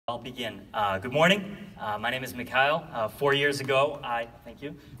I'll begin. Good morning. My name is Mikhail. 4 years ago, I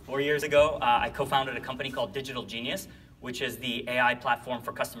co-founded a company called DigitalGenius, which is the AI platform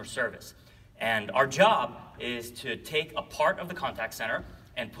for customer service. And our job is to take a part of the contact center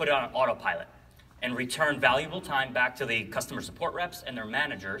and put it on autopilot and return valuable time back to the customer support reps and their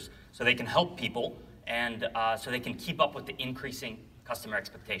managers so they can help people and so they can keep up with the increasing customer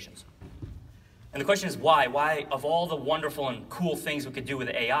expectations. And the question is why? Why, of all the wonderful and cool things we could do with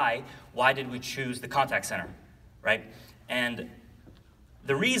AI, why did we choose the contact center, right? And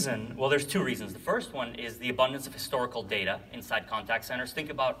the reason, well, there's two reasons. The first one is the abundance of historical data inside contact centers. Think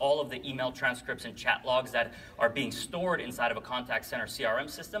about all of the email transcripts and chat logs that are being stored inside of a contact center CRM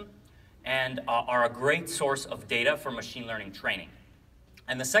system and are a great source of data for machine learning training.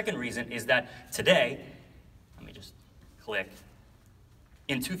 And the second reason is that today, let me just click,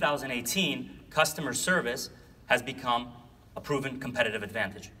 in 2018, customer service has become a proven competitive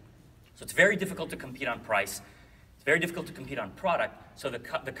advantage. So it's very difficult to compete on price. It's very difficult to compete on product. So the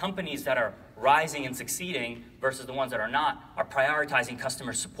companies that are rising and succeeding versus the ones that are not are prioritizing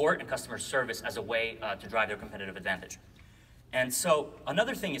customer support and customer service as a way to drive their competitive advantage. And so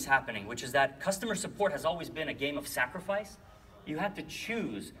another thing is happening, which is that customer support has always been a game of sacrifice. You have to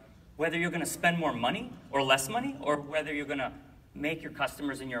choose whether you're going to spend more money or less money, or whether you're going to make your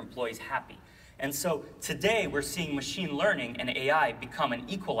customers and your employees happy. And so today we're seeing machine learning and AI become an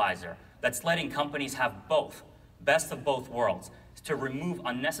equalizer that's letting companies have both, best of both worlds, to remove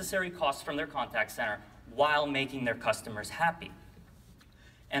unnecessary costs from their contact center while making their customers happy.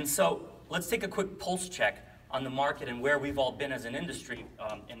 And so let's take a quick pulse check on the market and where we've all been as an industry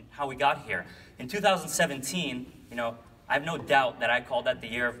and how we got here. In 2017, I have no doubt that I called that the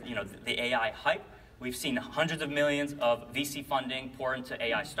year of the AI hype. We've seen hundreds of millions of VC funding pour into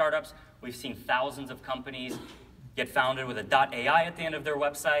AI startups. We've seen thousands of companies get founded with a .ai at the end of their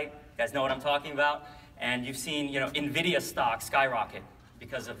website. You guys know what I'm talking about. And you've seen NVIDIA stock skyrocket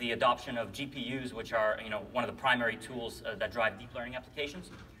because of the adoption of GPUs, which are one of the primary tools that drive deep learning applications.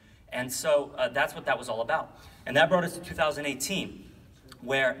 And so that's what that was all about. And that brought us to 2018,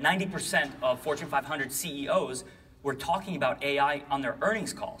 where 90% of Fortune 500 CEOs were talking about AI on their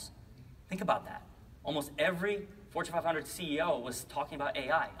earnings calls. Think about that. Almost every Fortune 500 CEO was talking about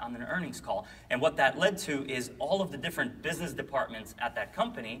AI on an earnings call. And what that led to is all of the different business departments at that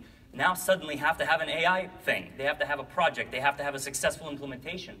company now suddenly have to have an AI thing. They have to have a project. They have to have a successful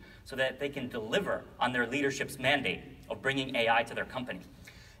implementation so that they can deliver on their leadership's mandate of bringing AI to their company.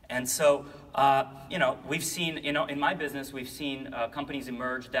 And so, we've seen, in my business, we've seen companies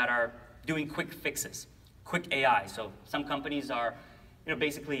emerge that are doing quick fixes, quick AI. So some companies are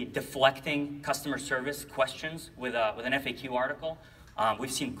basically deflecting customer service questions with an FAQ article.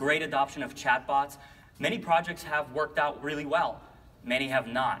 We've seen great adoption of chatbots. Many projects have worked out really well. Many have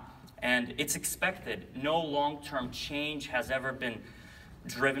not. And it's expected. No long-term change has ever been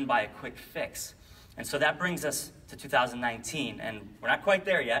driven by a quick fix. And so that brings us to 2019. And we're not quite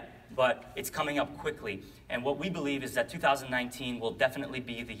there yet, but it's coming up quickly. And what we believe is that 2019 will definitely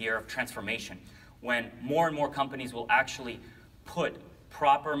be the year of transformation, when more and more companies will actually put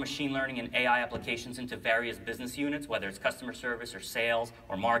proper machine learning and AI applications into various business units, whether it's customer service or sales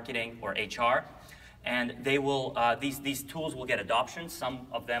or marketing or HR. And they will, these tools will get adoption. Some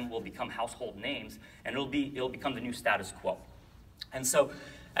of them will become household names, and it'll become the new status quo. And so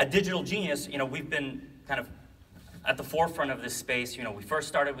at DigitalGenius, we've been kind of at the forefront of this space. We first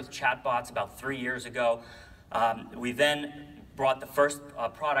started with chatbots about 3 years ago. We then brought the first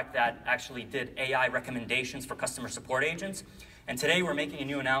product that actually did AI recommendations for customer support agents. And today we're making a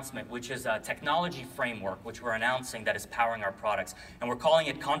new announcement, which is a technology framework, which we're announcing that is powering our products. And we're calling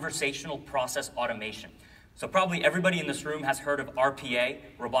it Conversational Process Automation. So probably everybody in this room has heard of RPA,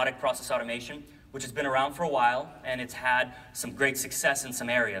 Robotic Process Automation, which has been around for a while, and it's had some great success in some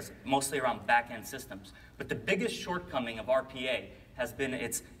areas, mostly around back-end systems. But the biggest shortcoming of RPA has been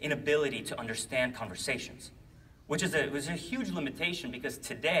its inability to understand conversations, which is a huge limitation, because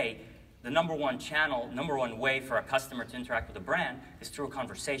today, the number one channel, number one way for a customer to interact with a brand is through a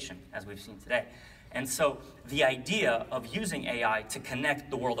conversation, as we've seen today. And so the idea of using AI to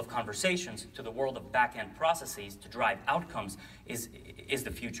connect the world of conversations to the world of back-end processes to drive outcomes is the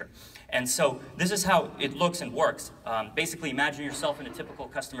future. And so this is how it looks and works. Basically, imagine yourself in a typical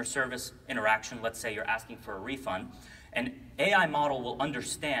customer service interaction. Let's say you're asking for a refund. An AI model will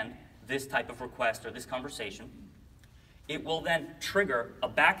understand this type of request or this conversation. It will then trigger a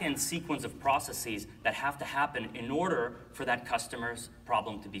back-end sequence of processes that have to happen in order for that customer's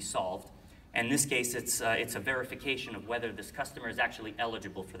problem to be solved. And in this case, it's a verification of whether this customer is actually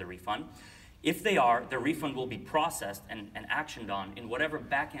eligible for the refund. If they are, the refund will be processed and actioned on in whatever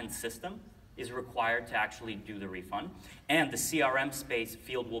back-end system is required to actually do the refund, and the CRM space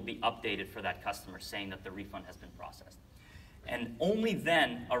field will be updated for that customer saying that the refund has been processed. And only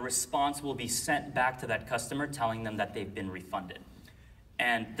then a response will be sent back to that customer telling them that they've been refunded.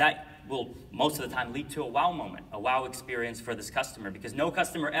 And that will most of the time lead to a wow moment, a wow experience for this customer, because no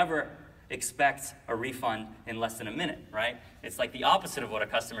customer ever expects a refund in less than a minute, right? It's like the opposite of what a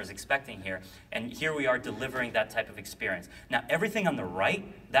customer is expecting here. And here we are delivering that type of experience. Now, everything on the right,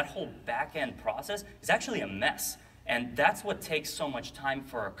 that whole back-end process is actually a mess. And that's what takes so much time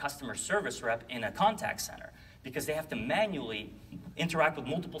for a customer service rep in a contact center, because they have to manually interact with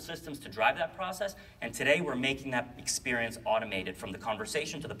multiple systems to drive that process. And today we're making that experience automated from the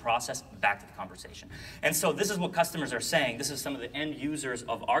conversation to the process back to the conversation. And so this is what customers are saying. This is some of the end users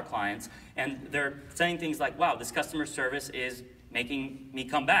of our clients. And they're saying things like, wow, this customer service is making me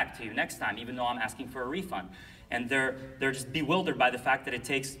come back to you next time, even though I'm asking for a refund. And they're just bewildered by the fact that it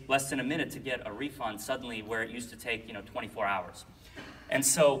takes less than a minute to get a refund suddenly, where it used to take 24 hours. And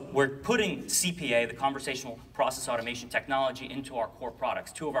so we're putting CPA, the conversational process automation technology, into our core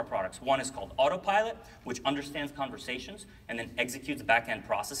products, 2 of our products. One is called Autopilot, which understands conversations and then executes back-end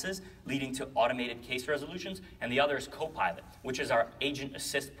processes, leading to automated case resolutions. And the other is Copilot, which is our agent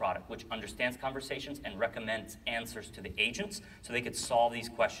assist product, which understands conversations and recommends answers to the agents so they could solve these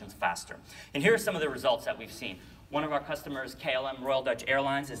questions faster. And here are some of the results that we've seen. One of our customers, KLM, Royal Dutch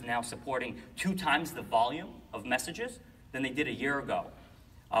Airlines, is now supporting 2 times the volume of messages than they did a year ago.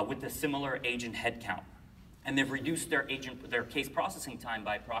 With a similar agent headcount. And they've reduced their case processing time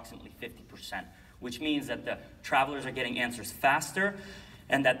by approximately 50%, which means that the travelers are getting answers faster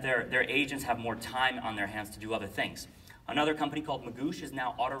and that their agents have more time on their hands to do other things. Another company called Magoosh is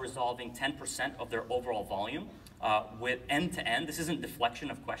now auto-resolving 10% of their overall volume with end-to-end. This isn't deflection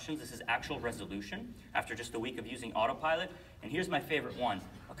of questions, this is actual resolution after just a week of using Autopilot. And here's my favorite one.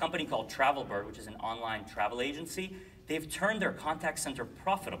 A company called Travelbird, which is an online travel agency, they've turned their contact center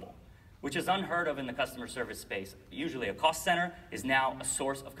profitable, which is unheard of in the customer service space. Usually a cost center is now a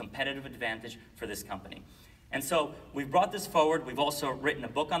source of competitive advantage for this company. And so we've brought this forward. We've also written a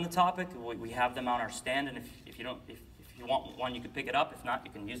book on the topic. We have them on our stand, and if you want one, you can pick it up. If not,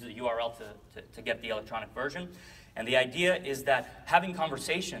 you can use the URL to get the electronic version. And the idea is that having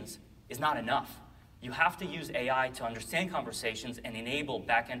conversations is not enough. You have to use AI to understand conversations and enable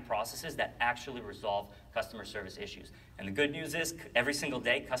back-end processes that actually resolve customer service issues. And the good news is, every single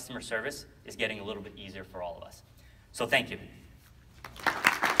day, customer service is getting a little bit easier for all of us. So thank you.